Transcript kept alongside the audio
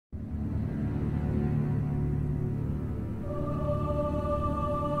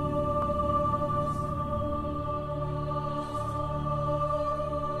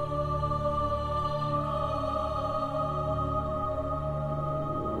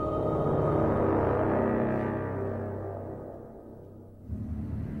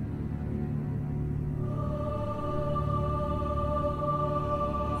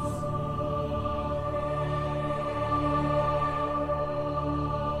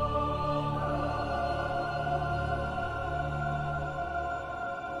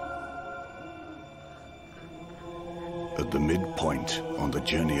At the midpoint on the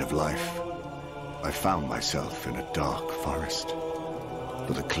journey of life, I found myself in a dark forest,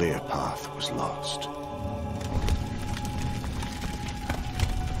 for the clear path was lost.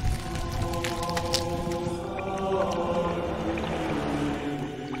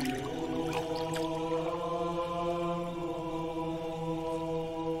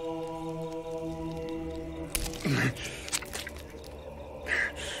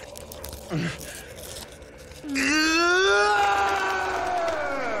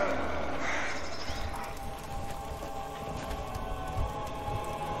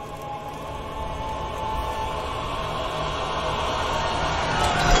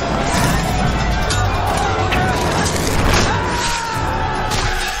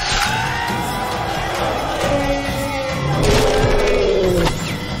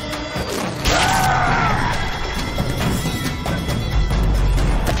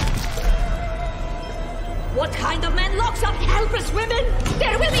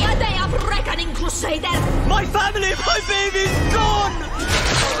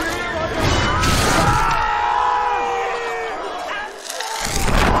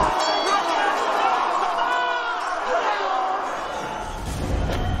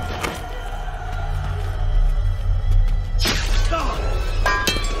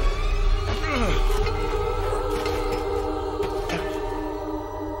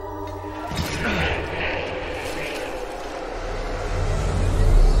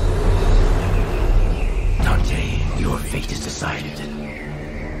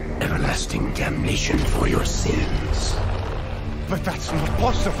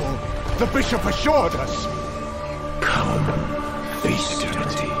 Assured us. Come, face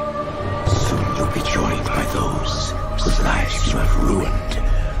eternity. Soon you'll be joined by those whose lives you have ruined,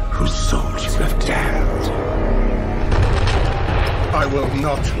 whose souls you have damned. I will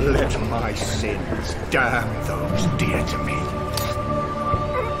not let my sins damn those dear to me.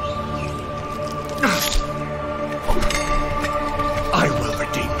 I will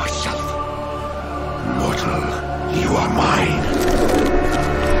redeem myself. Mortal, you are mine.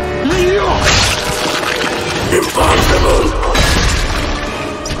 Impossible!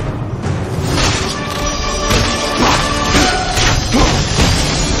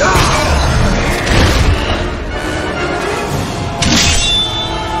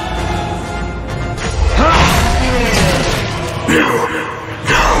 No,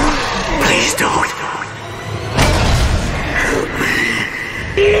 please don't. Help me.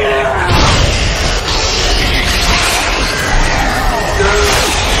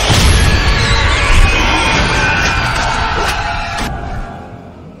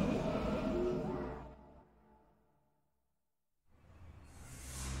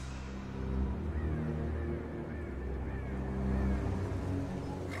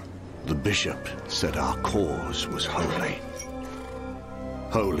 The bishop said our cause was holy.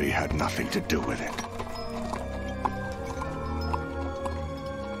 Holy had nothing to do with it.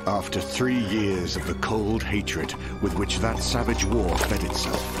 After 3 years of the cold hatred with which that savage war fed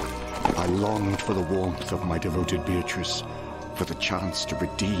itself, I longed for the warmth of my devoted Beatrice, for the chance to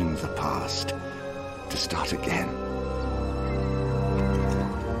redeem the past, to start again.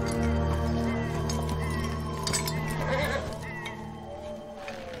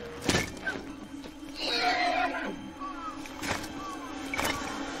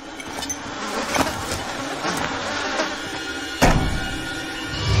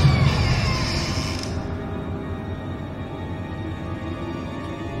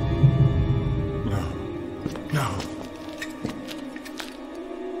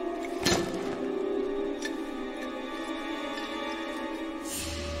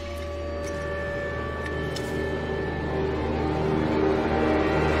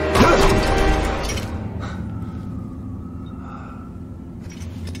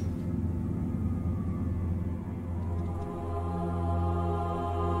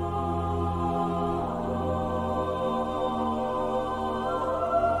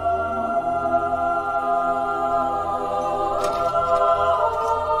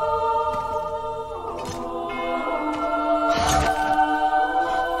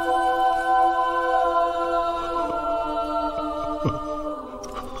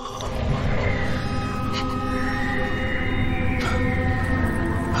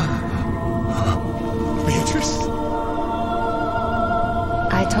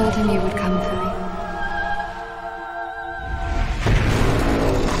 told him you would come for me.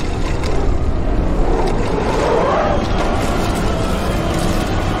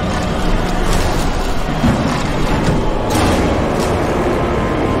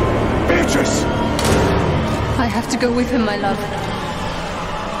 Beatrice! I have to go with him, my love.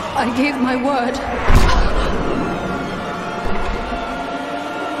 I gave my word.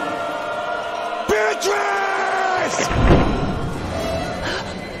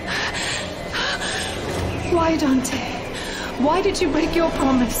 Why, Dante? Why did you break your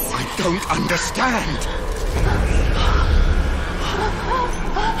promise? I don't understand.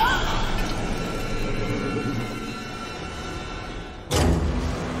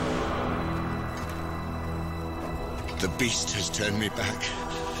 The beast has turned me back.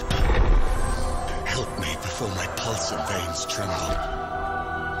 Help me before my pulse and veins tremble.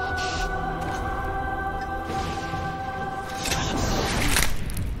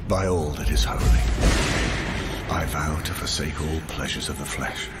 By all that is holy, I vow to forsake all pleasures of the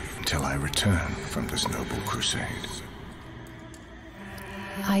flesh until I return from this noble crusade.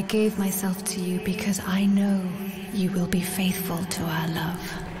 I gave myself to you because I know you will be faithful to our love.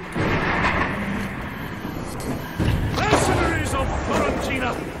 Mercenaries of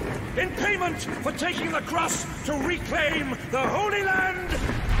Florentina, in payment for taking the cross to reclaim the Holy Land,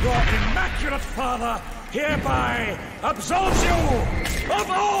 your immaculate father hereby absolves you of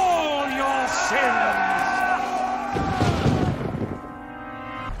all your sins!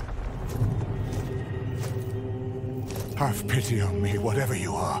 Have pity on me, whatever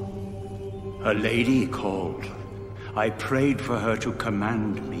you are. A lady called. I prayed for her to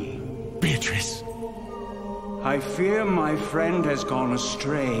command me. Beatrice. I fear my friend has gone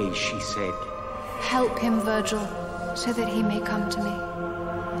astray, she said. Help him, Virgil, so that he may come to me.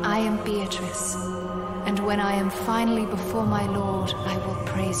 I am Beatrice, and when I am finally before my lord, I will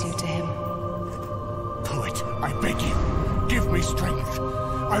praise you to him. Poet, I beg you, give me strength.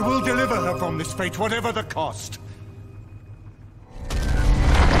 I will deliver her from this fate, whatever the cost.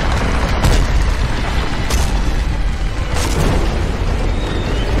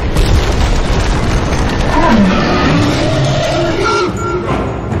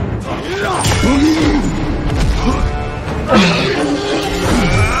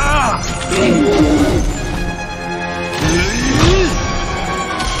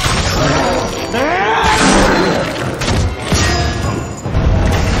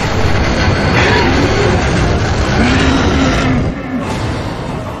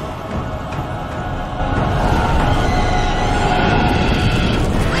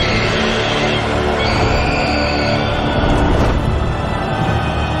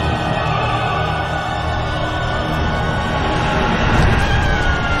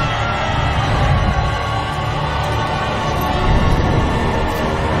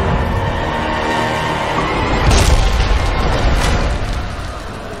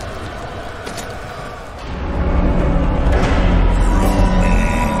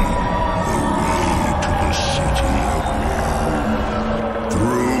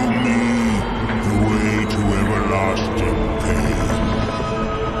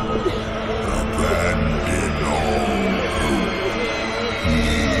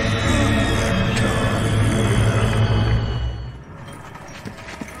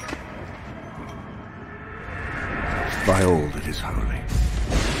 By all that is holy,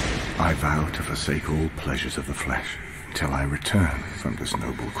 I vow to forsake all pleasures of the flesh till I return from this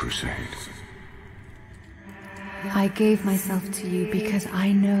noble crusade. I gave myself to you because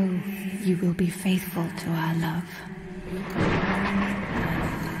I know you will be faithful to our love.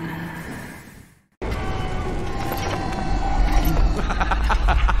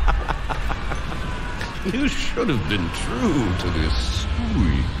 You should have been true to this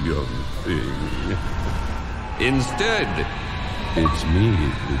sweet young thing. Instead, it's me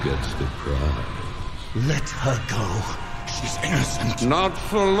who gets the prize. Let her go. She's innocent. Not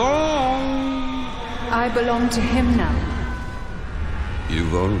for long. I belong to him now.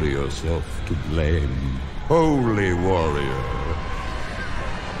 You've only yourself to blame, holy warrior.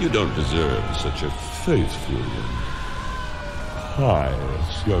 You don't deserve such a faithful and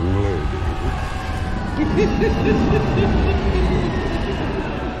pious young lady.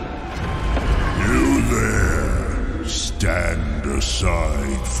 You there, stand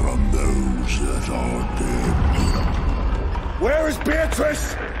aside from those that are dead. Where is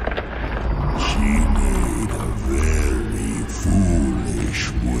Beatrice? She made a very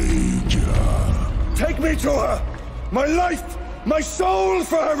foolish wager. Take me to her! My life, my soul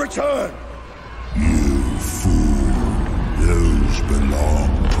for her return! You fool, those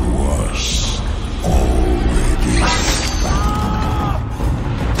belong to us already.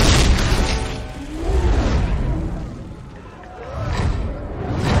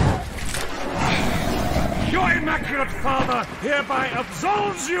 Your immaculate father hereby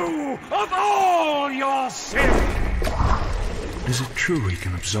absolves you of all your sins! Is it true we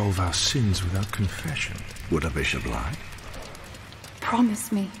can absolve our sins without confession? Would a bishop lie?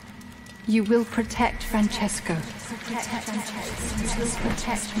 Promise me, you will protect Francesco.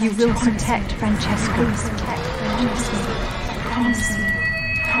 You will protect Francesco. Promise me.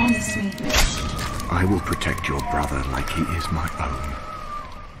 Promise me. I will protect your brother like he is my own.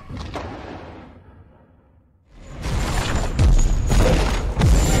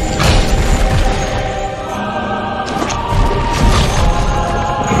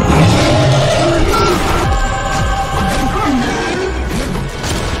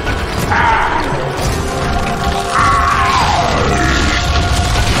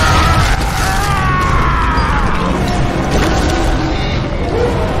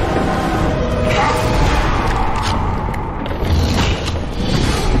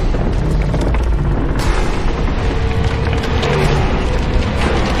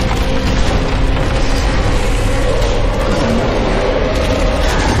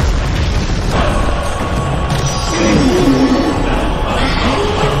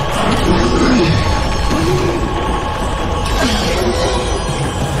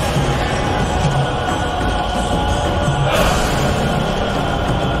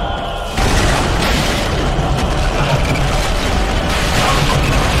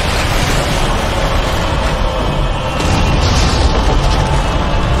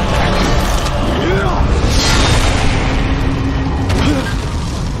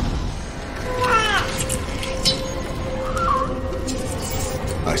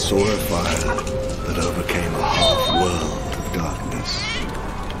 I saw a fire that overcame a half-world of darkness.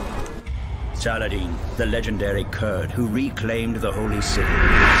 Saladin, the legendary Kurd who reclaimed the Holy City,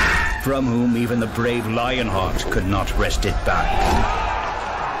 from whom even the brave Lionheart could not wrest it back.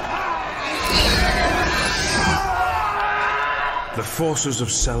 The forces of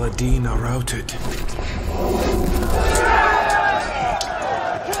Saladin are routed.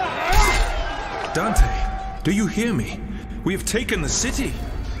 Dante, do you hear me? We have taken the city.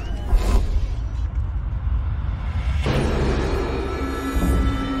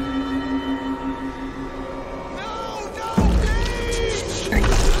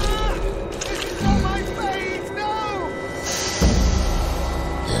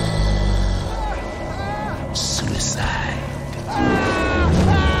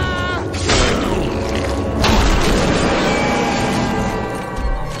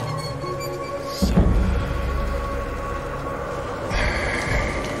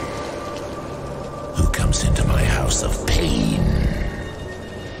 Into my house of pain.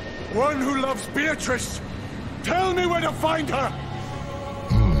 One who loves Beatrice! Tell me where to find her!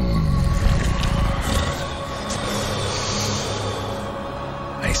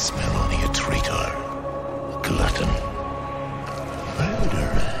 I smell only a traitor, a glutton,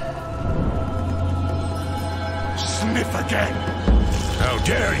 murderer. Sniff again! How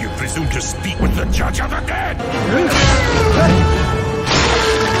dare you presume to speak with the Judge of the Dead!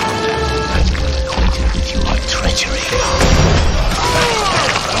 You are treachery.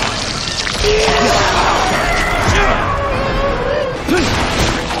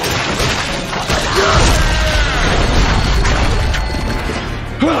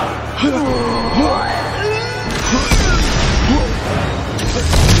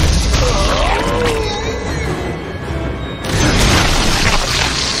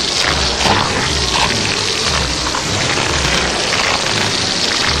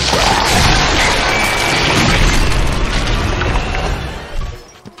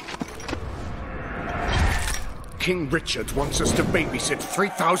 King Richard wants us to babysit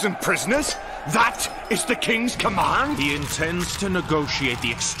 3,000 prisoners? That is the king's command? He intends to negotiate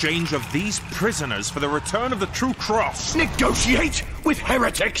the exchange of these prisoners for the return of the true cross. Negotiate with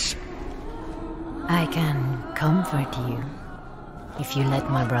heretics? I can comfort you if you let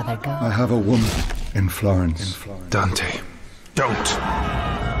my brother go. I have a woman in Florence. Dante, don't.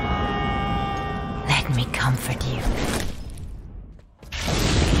 Let me comfort you.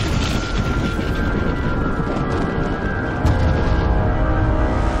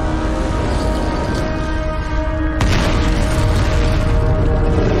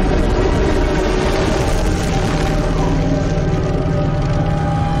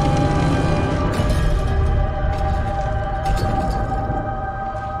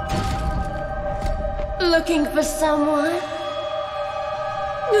 Looking for someone?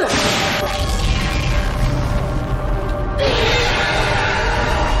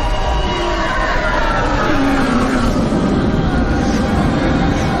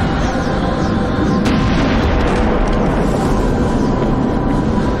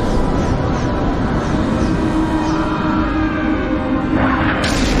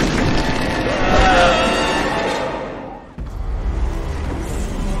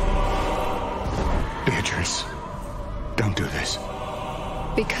 Beatrice, don't do this.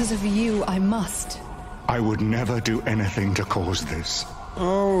 Because of you, I must. I would never do anything to cause this.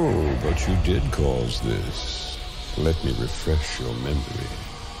 Oh, but you did cause this. Let me refresh your memory.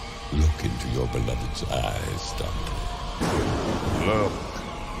 Look into your beloved's eyes, Dante. Look.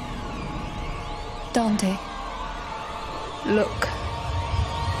 Dante, look.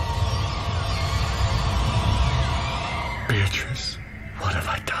 Beatrice, what have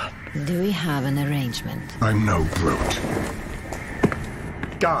I done? Do we have an arrangement? I'm no brute.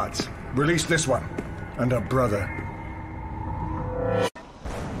 Guards, release this one. And her brother.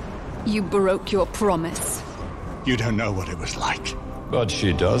 You broke your promise. You don't know what it was like. But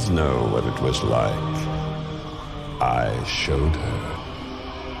she does know what it was like. I showed her.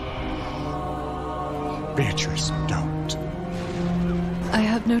 Beatrice, don't. I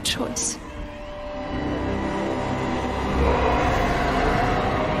have no choice.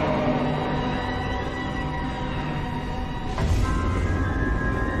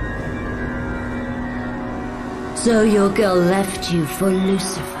 So your girl left you for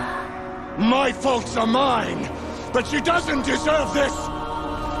Lucifer? My faults are mine, but she doesn't deserve this!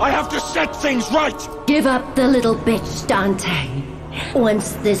 I have to set things right! Give up the little bitch, Dante.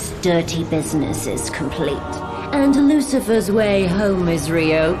 Once this dirty business is complete, and Lucifer's way home is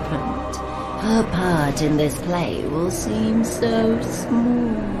reopened, her part in this play will seem so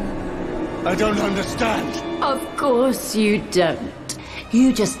small. I don't understand. Of course you don't.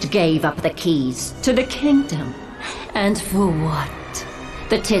 You just gave up the keys to the kingdom. And for what?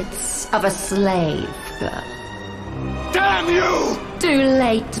 The tits of a slave girl. Damn you! Too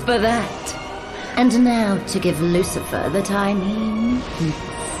late for that. And now to give Lucifer the time he needs.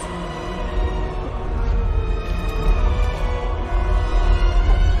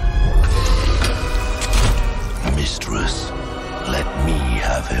 Mistress, let me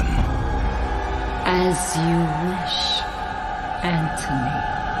have him. As you wish, Anthony.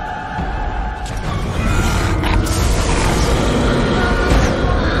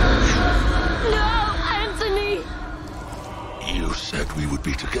 You said we would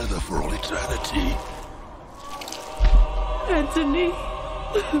be together for all eternity. Anthony.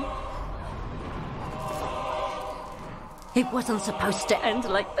 It wasn't supposed to end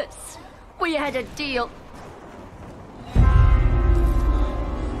like this. We had a deal.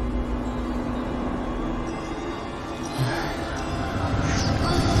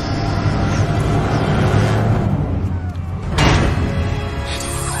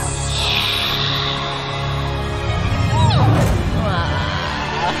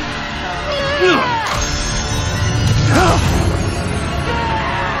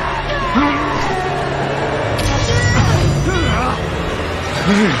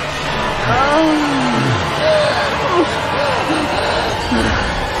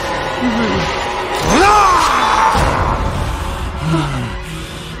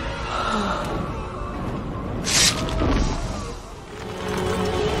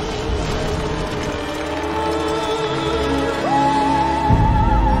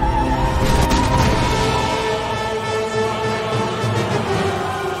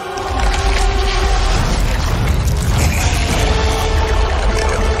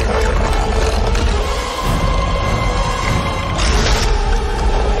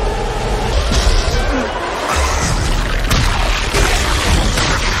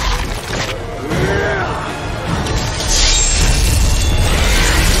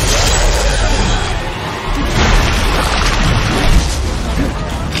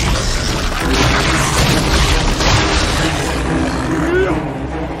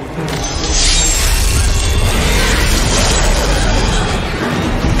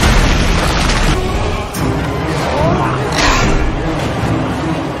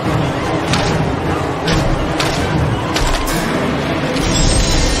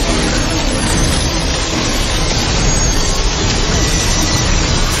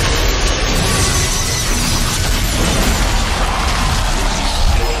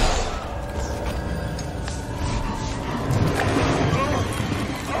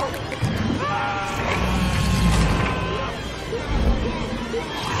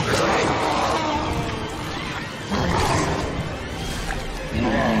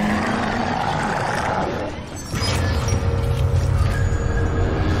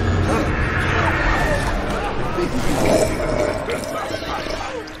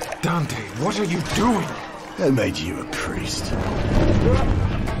 Dante, what are you doing? I made you a priest.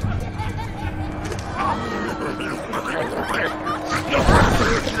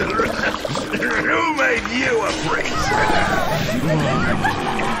 Who made you a priest?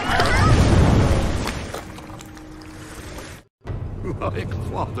 Like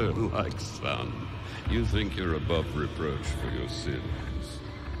father, like son. You think you're above reproach for your sins.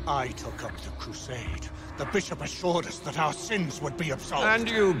 I took up the crusade. The bishop assured us that our sins would be absolved. And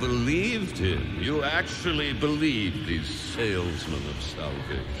you believed him. You actually believed these salesmen of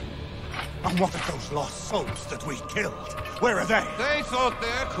salvation. And what of those lost souls that we killed? Where are they? They thought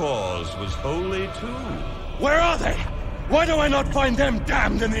their cause was holy too. Where are they? Why do I not find them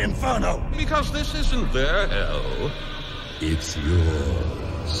damned in the Inferno? Because this isn't their hell. It's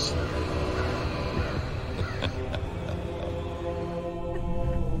yours.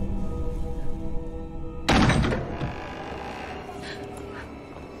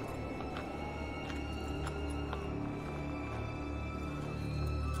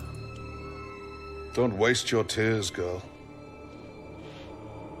 Don't waste your tears, girl.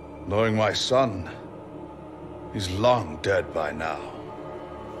 Knowing my son, he's long dead by now.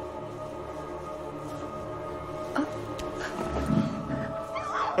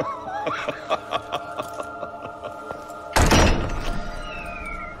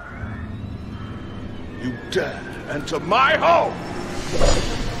 You dare enter my home!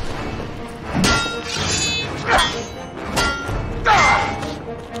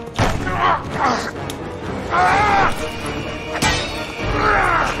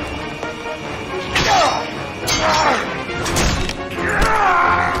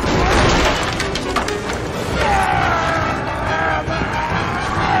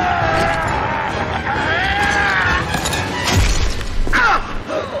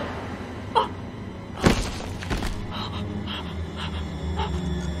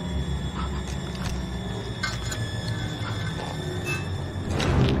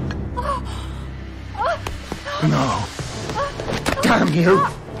 No. Damn you!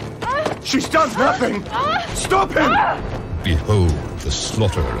 She's done nothing! Stop him! Behold the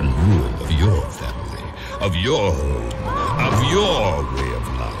slaughter and ruin of your family, of your home, of your way of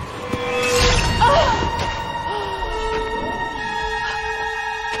life.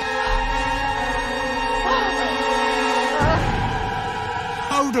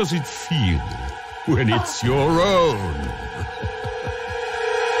 How does it feel when it's your own?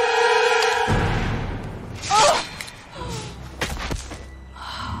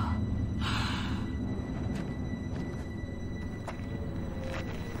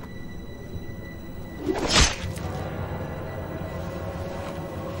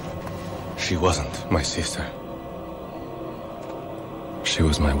 She wasn't my sister. She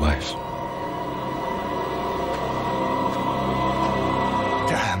was my wife.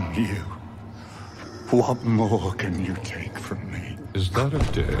 Damn you. What more can you take from me? Is that a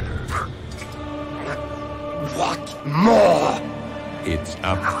dare? What more? It's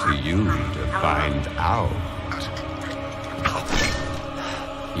up to you to find out.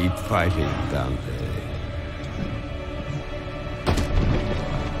 Keep fighting, Dante.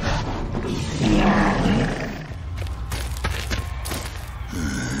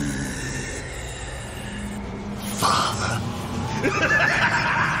 Father.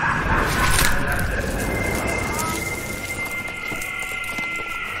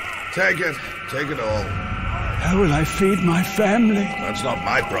 Take it. Take it all. How will I feed my family? That's not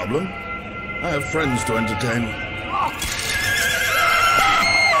my problem. I have friends to entertain.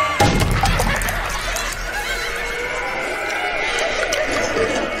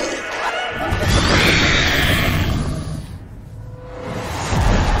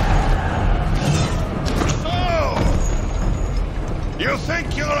 You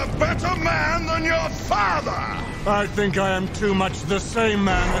think you're a better man than your father? I think I am too much the same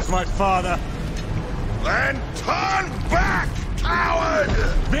man as my father. Then turn back, coward!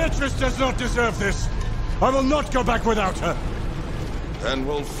 Beatrice does not deserve this. I will not go back without her. Then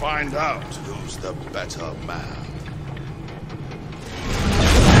we'll find out who's the better man.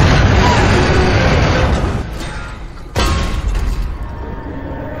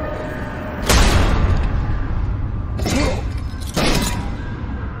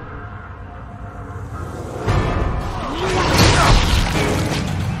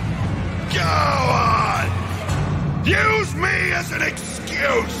 Use me as an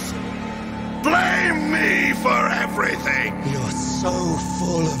excuse! Blame me for everything! You're so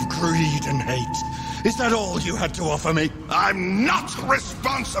full of greed and hate. Is that all you had to offer me? I'm not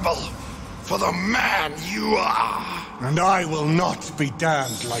responsible for the man you are! And I will not be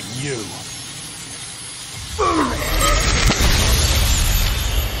damned like you.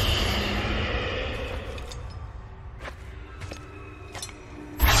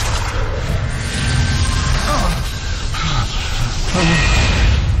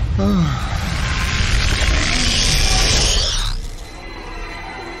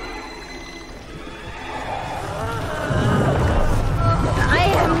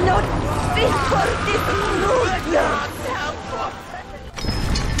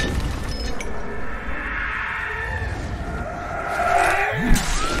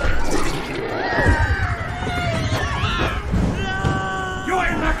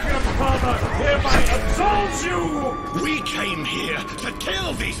 Father hereby absolves you! We came here to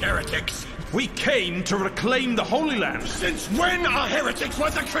kill these heretics! We came to reclaim the Holy Land! Since when are heretics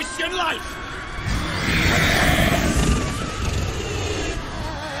worth a Christian life?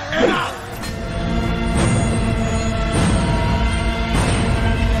 Enough!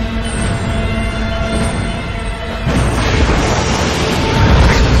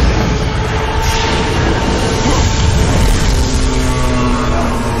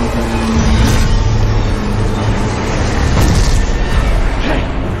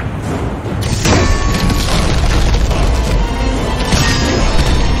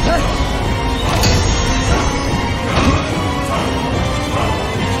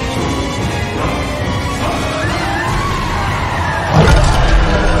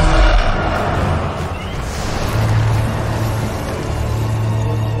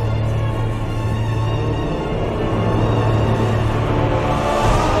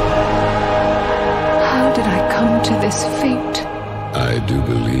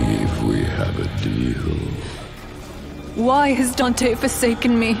 Why has Dante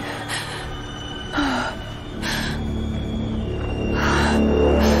forsaken me?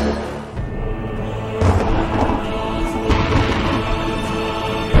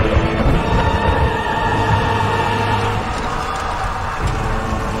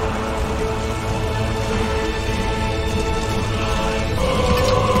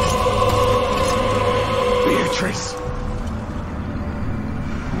 Beatrice!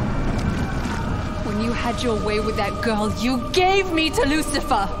 Your way with that girl, you gave me to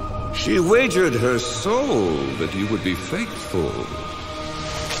Lucifer! She wagered her soul that you would be faithful.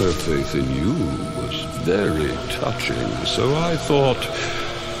 Her faith in you was very touching, so I thought,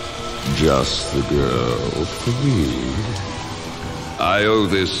 just the girl for me. I owe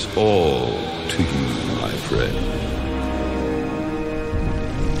this all to you, my friend.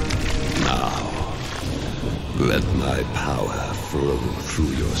 Now, let my power flow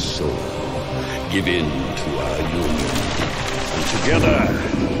through your soul. Give in to our union, and together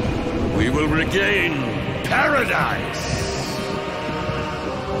we will regain paradise!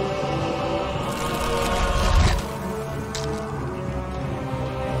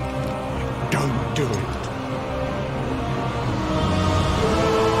 Don't do it.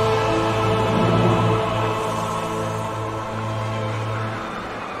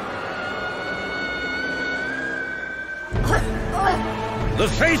 The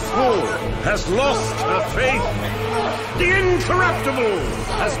faithful has lost her faith. The incorruptible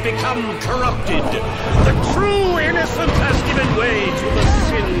has become corrupted. The true innocent has given way to the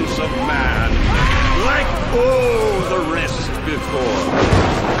sins of man, like all the rest before.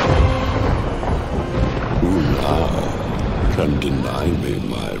 Who now can deny me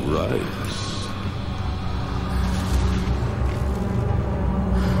my rights?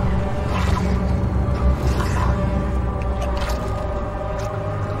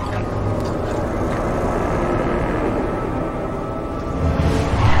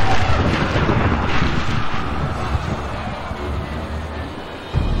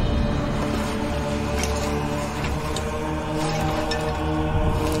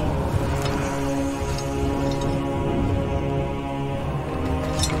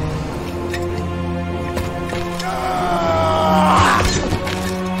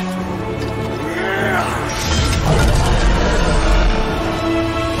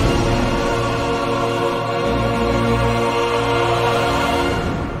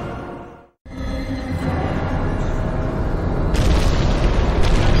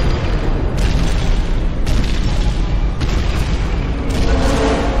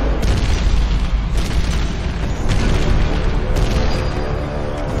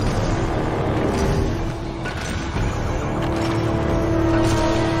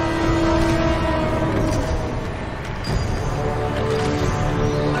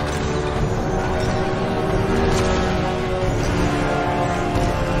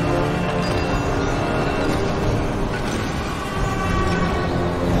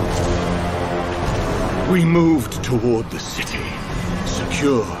 We moved toward the city,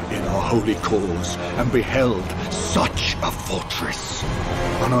 secure in our holy cause, and beheld such a fortress.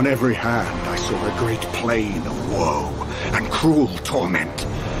 And on every hand I saw a great plain of woe and cruel torment.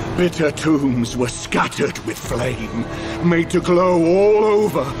 Bitter tombs were scattered with flame, made to glow all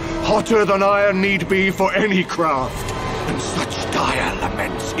over, hotter than iron need be for any craft. And such dire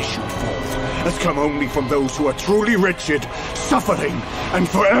laments issued forth, as come only from those who are truly wretched, suffering, and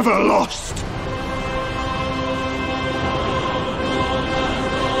forever lost.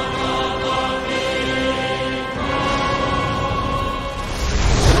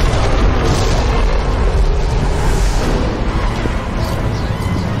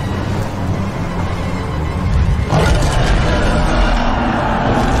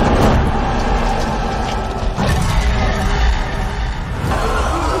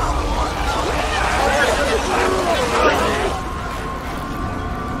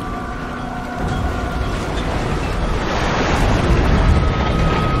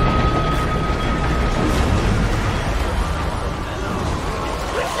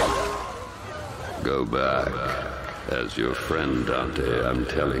 As your friend, Dante, I'm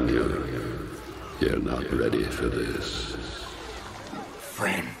telling you, you're not ready for this.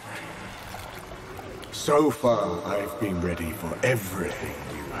 Friend. So far, I've been ready for everything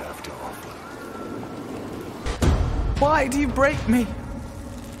you have to offer. Why do you break me?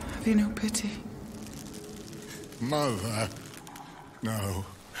 Have you no pity? Mother. No.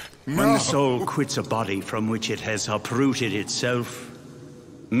 When the soul quits a body from which it has uprooted itself,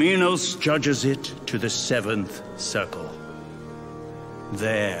 Minos judges it to the 7th circle.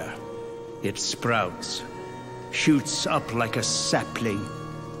 There, it sprouts, shoots up like a sapling.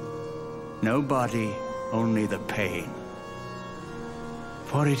 No body, only the pain.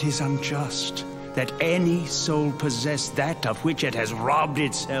 For it is unjust that any soul possess that of which it has robbed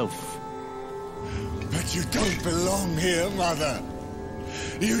itself. But you don't belong here, Mother.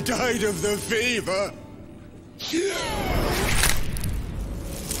 You died of the fever.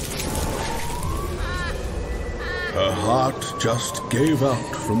 Her heart just gave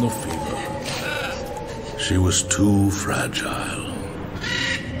out from the fever. She was too fragile.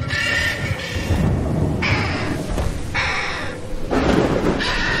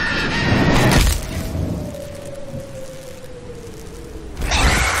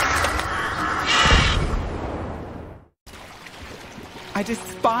 I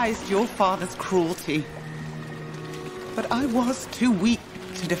despised your father's cruelty, but I was too weak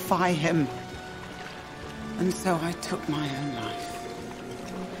to defy him. And so I took my own life.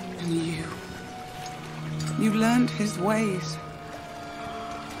 And you learned his ways.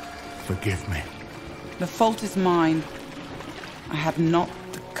 Forgive me. The fault is mine. I had not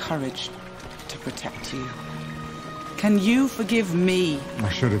the courage to protect you. Can you forgive me? I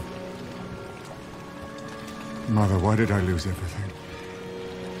should have. Mother, why did I lose everything?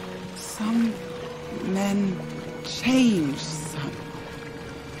 Some men change, son.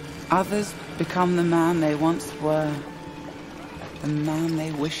 Others become the man they once were. The man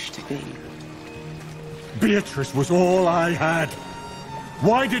they wish to be. Beatrice was all I had.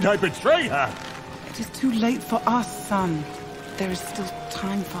 Why did I betray her? It is too late for us, son. There is still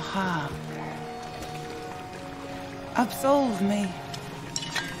time for her. Absolve me.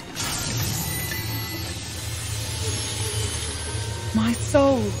 My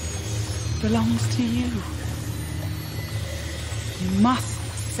soul belongs to you. You must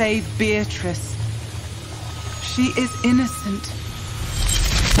save Beatrice. She is innocent.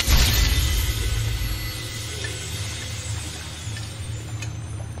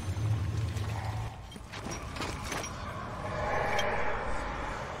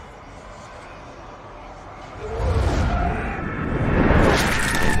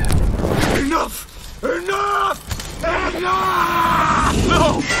 Enough! Enough! Enough!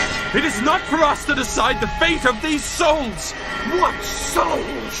 No! It is not for us to decide the fate of these souls! What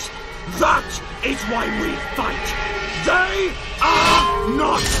souls? That is why we fight! They are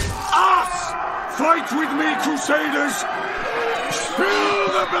not us! Fight with me, Crusaders! Spill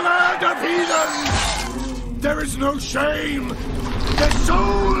the blood of heathens! There is no shame! Their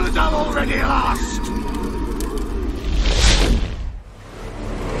souls are already lost!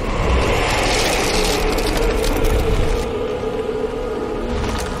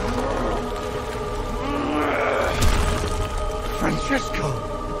 Francisco,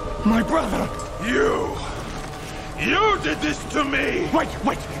 my brother! You did this to me! Wait,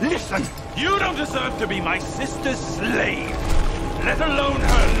 listen! You don't deserve to be my sister's slave, let alone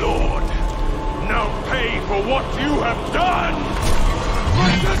her lord. Now pay for what you have done!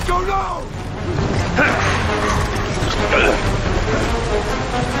 Francisco, no!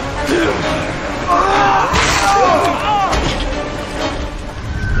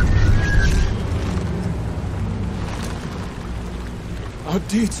 Our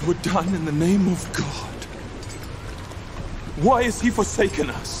deeds were done in the name of God. Why has he forsaken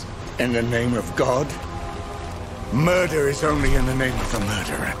us? In the name of God? Murder is only in the name of the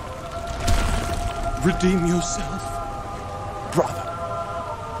murderer. Redeem yourself, brother.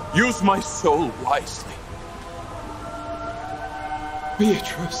 Use my soul wisely.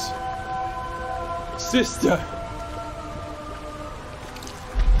 Beatrice. Sister.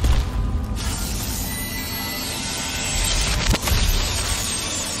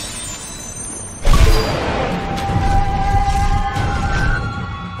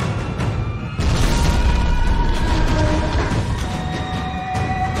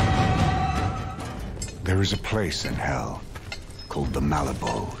 There is a place in hell called the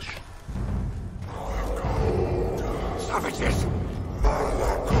Malabauge. Savages!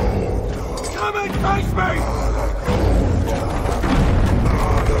 Come and face me!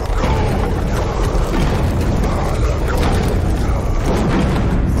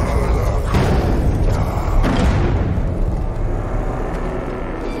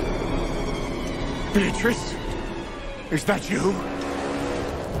 Beatrice? Is that you?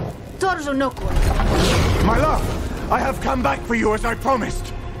 My love, I have come back for you as I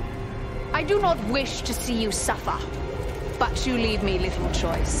promised. I do not wish to see you suffer, but you leave me little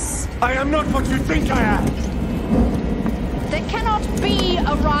choice. I am not what you think I am. There cannot be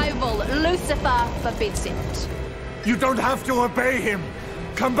a rival. Lucifer forbids it. You don't have to obey him.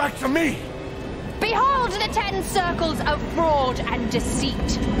 Come back to me. Behold the 10 circles of fraud and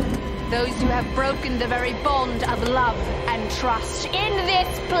deceit. Those who have broken the very bond of love and trust. In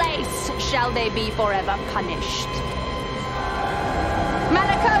this place shall they be forever punished.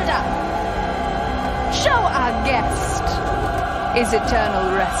 Malakoda, show our guest his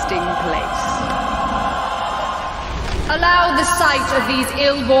eternal resting place. Allow the sight of these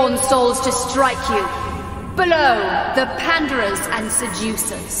ill-born souls to strike you. Below, the panderers and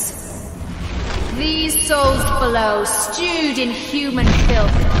seducers. These souls below, stewed in human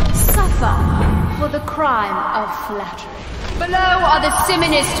filth, suffer for the crime of flattery. Below are the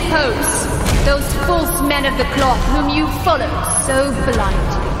Simonist popes, those false men of the cloth whom you followed so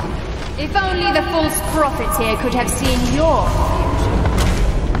blindly. If only the false prophets here could have seen your future.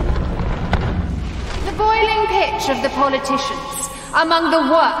 The boiling pitch of the politicians, among the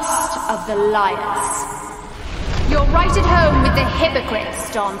worst of the liars. You're right at home with the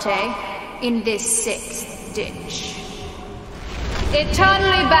hypocrites, Dante, in this 6th ditch.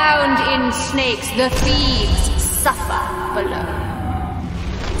 Eternally bound in snakes, the thieves suffer below.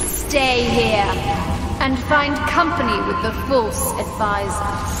 Stay here and find company with the false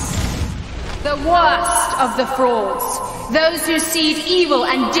advisors. The worst of the frauds, those who seed evil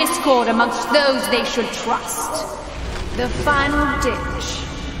and discord amongst those they should trust. The final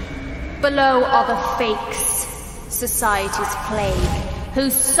ditch. Below are the fakes, society's plague, who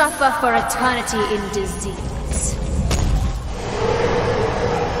suffer for eternity in disease.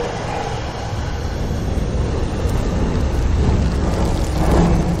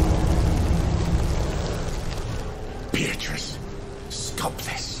 Beatrice, stop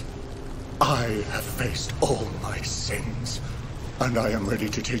this. I have faced all my sins, and I am ready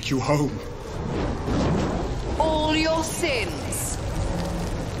to take you home. All your sins?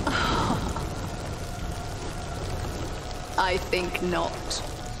 I think not.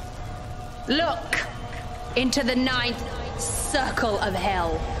 Look into the 9th circle of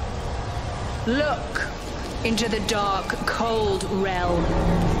hell. Look into the dark, cold realm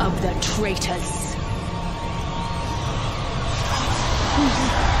of the traitors.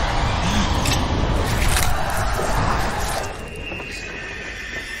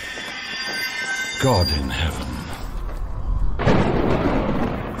 God in heaven.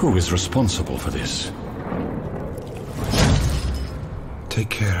 Who is responsible for this? Take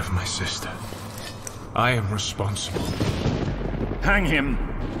care of my sister. I am responsible. Hang him.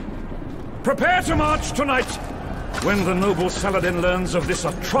 Prepare to march tonight. When the noble Saladin learns of this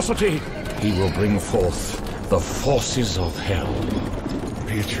atrocity, He will bring forth the forces of hell.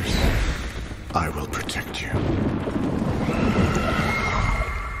 Beatrice, I will protect you.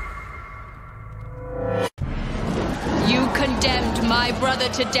 You condemned my brother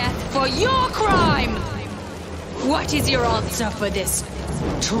to death for your crime! What is your answer for this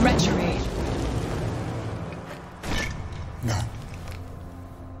treachery? No.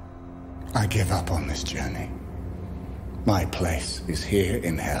 I give up on this journey. My place is here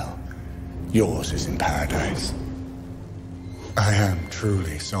in hell. Yours is in paradise. I am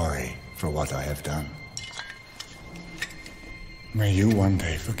truly sorry for what I have done. May you one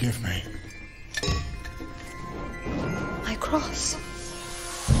day forgive me. My cross.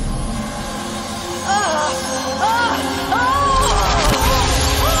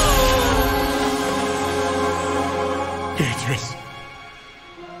 Beatrice.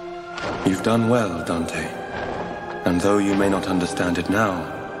 You've done well, Dante. And though you may not understand it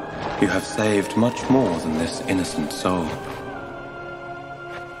now, you have saved much more than this innocent soul.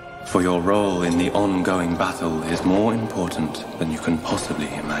 For your role in the ongoing battle is more important than you can possibly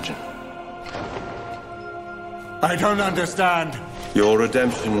imagine. I don't understand. Your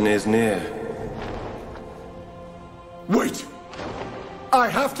redemption is near. Wait! I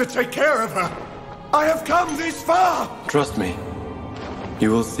have to take care of her! I have come this far! Trust me,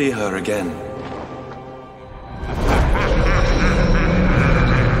 you will see her again.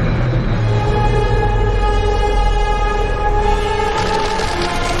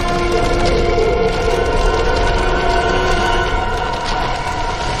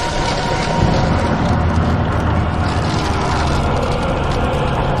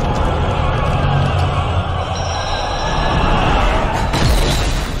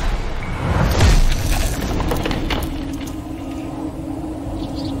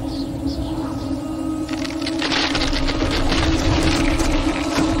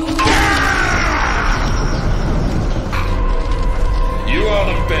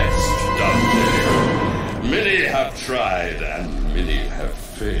 have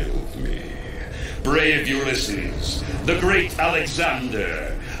failed me. Brave Ulysses, the great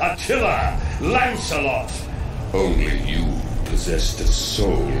Alexander, Attila, Lancelot. Only you possessed a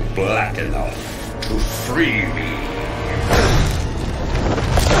soul black enough to free me.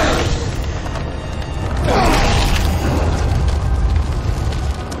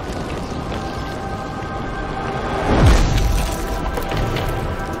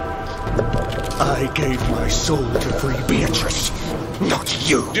 I gave my soul to free Beatrice, not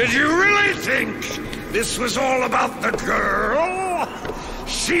you. Did you really think this was all about the girl?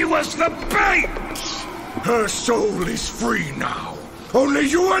 She was the bait! Her soul is free now. Only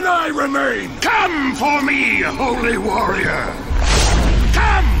you and I remain. Come for me, holy warrior!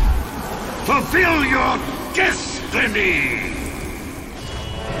 Come! Fulfill your destiny!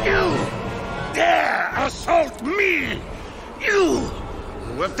 You dare assault me! You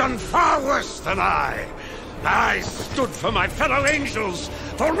who have done far worse than I! I stood for my fellow angels,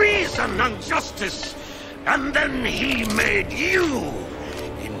 for reason and justice, and then he made you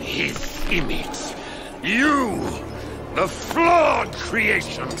in his image. You, the flawed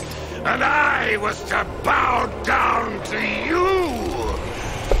creation, and I was to bow down to you!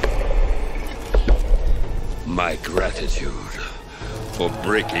 My gratitude for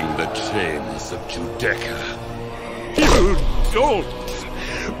breaking the chains of Judeca. You dolt!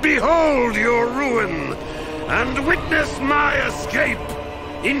 Behold your ruin, and witness my escape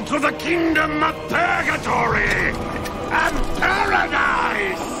into the kingdom of purgatory and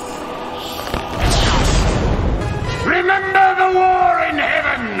paradise! Remember the war in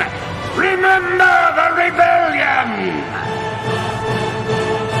heaven! Remember the rebellion!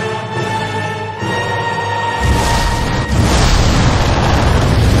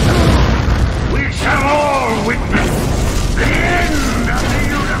 We shall all witness the end of the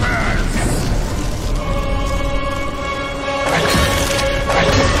universe!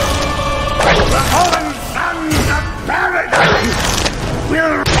 The fallen sons of paradise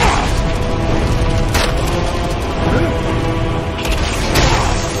will...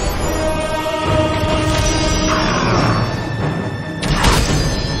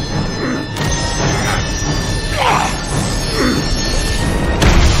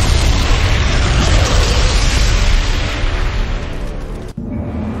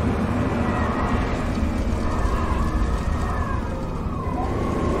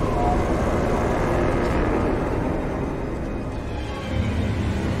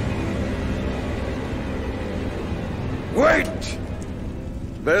 Wait!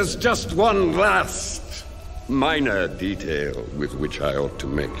 There's just one last minor detail with which I ought to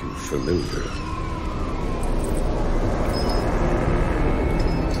make you familiar.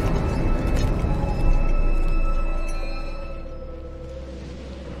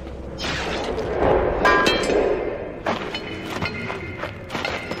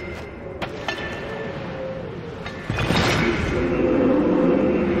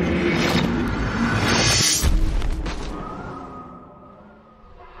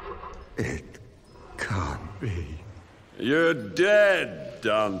 You're dead,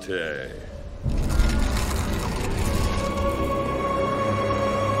 Dante.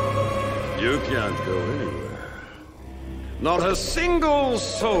 You can't go anywhere. Not a single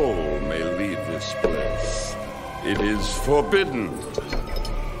soul may leave this place. It is forbidden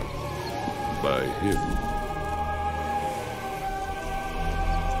by him.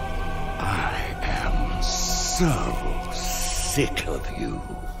 I am so sick of you.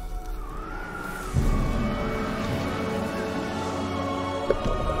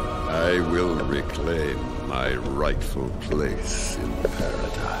 I will reclaim my rightful place in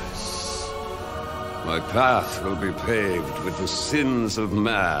paradise. My path will be paved with the sins of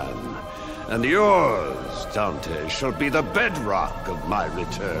man, and yours, Dante, shall be the bedrock of my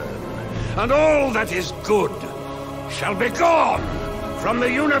return. And all that is good shall be gone from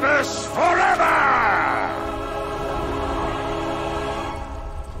the universe forever!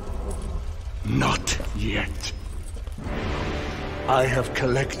 Not yet. I have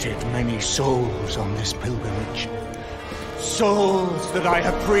collected many souls on this pilgrimage. Souls that I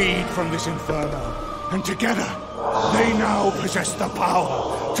have freed from this inferno. And together, they now possess the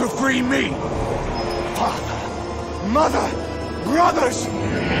power to free me. Father, mother, brothers,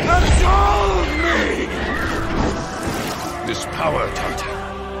 absolve me! This power,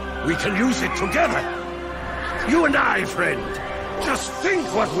 Dante, we can use it together. You and I, friend, just think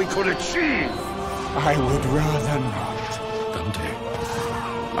what we could achieve. I would rather not. Dante,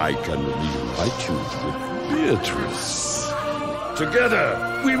 I can reunite you with Beatrice.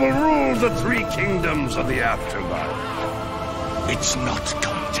 Together, we will rule the three kingdoms of the afterlife. It's not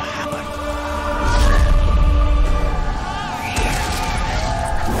going to happen.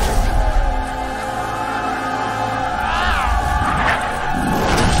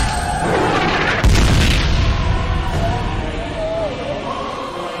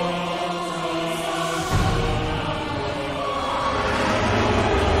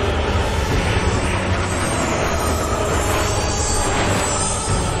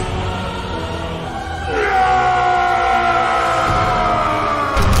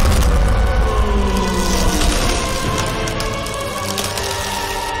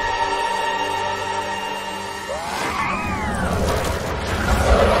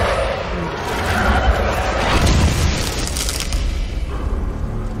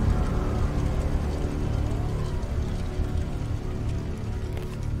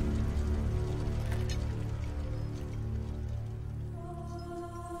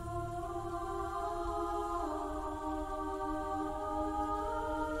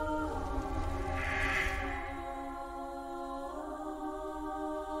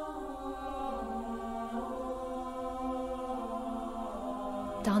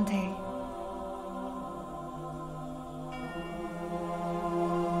 Dante.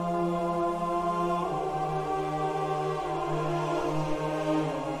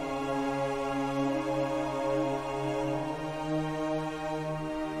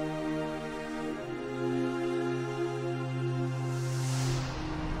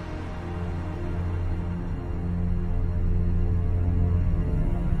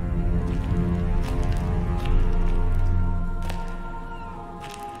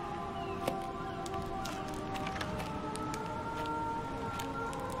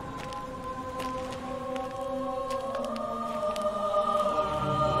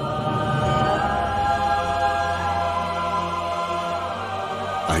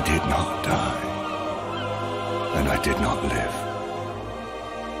 I did not die, and I did not live.